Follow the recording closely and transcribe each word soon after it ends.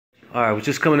Alright, we're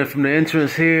just coming in from the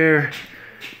entrance here.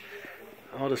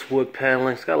 All this wood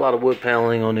paneling. It's got a lot of wood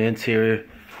paneling on the interior.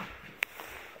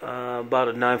 About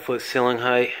a 9-foot ceiling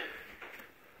height.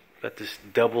 Got this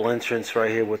double entrance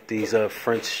right here with these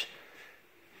French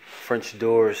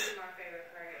doors.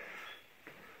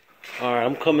 Alright,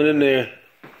 I'm coming in there.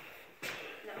 The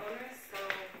owner's so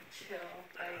chill.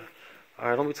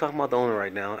 Alright, don't be talking about the owner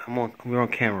right now. We're on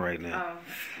camera right now.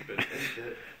 Oh.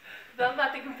 But I'm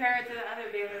about to compare it to the other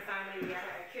Baylor family I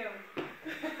had Kim.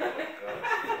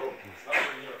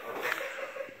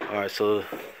 Alright, so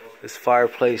this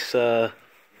fireplace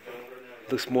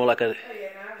looks more like a...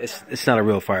 It's not a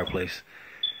real fireplace.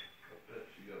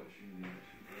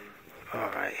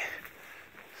 Alright.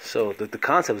 So the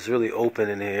concept is really open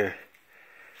in here.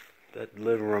 That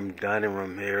living room, dining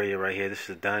room area right here. This is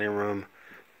the dining room.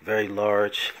 Very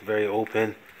large, very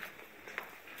open.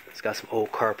 It's got some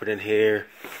old carpet in here.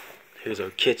 Here's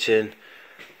our kitchen.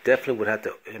 Definitely would have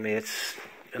to, I mean, it's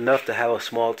enough to have a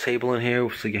small table in here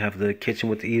so you have the kitchen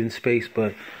with the eating space,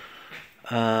 but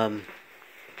I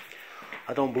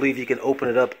don't believe you can open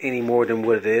it up any more than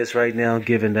what it is right now,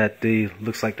 given that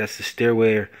looks like that's the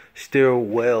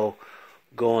stairwell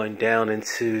going down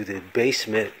into the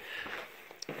basement.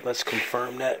 Let's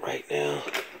confirm that right now.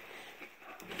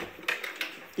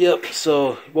 Yep,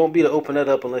 so it won't be to open that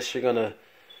up unless you're gonna,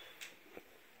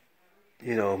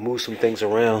 you know, move some things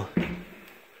around.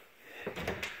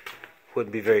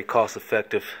 Wouldn't be very cost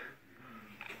effective.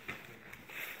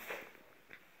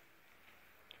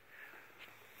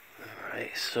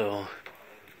 Alright, so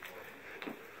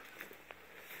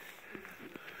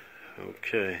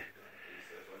okay.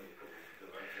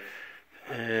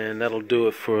 And that'll do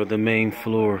it for the main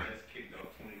floor.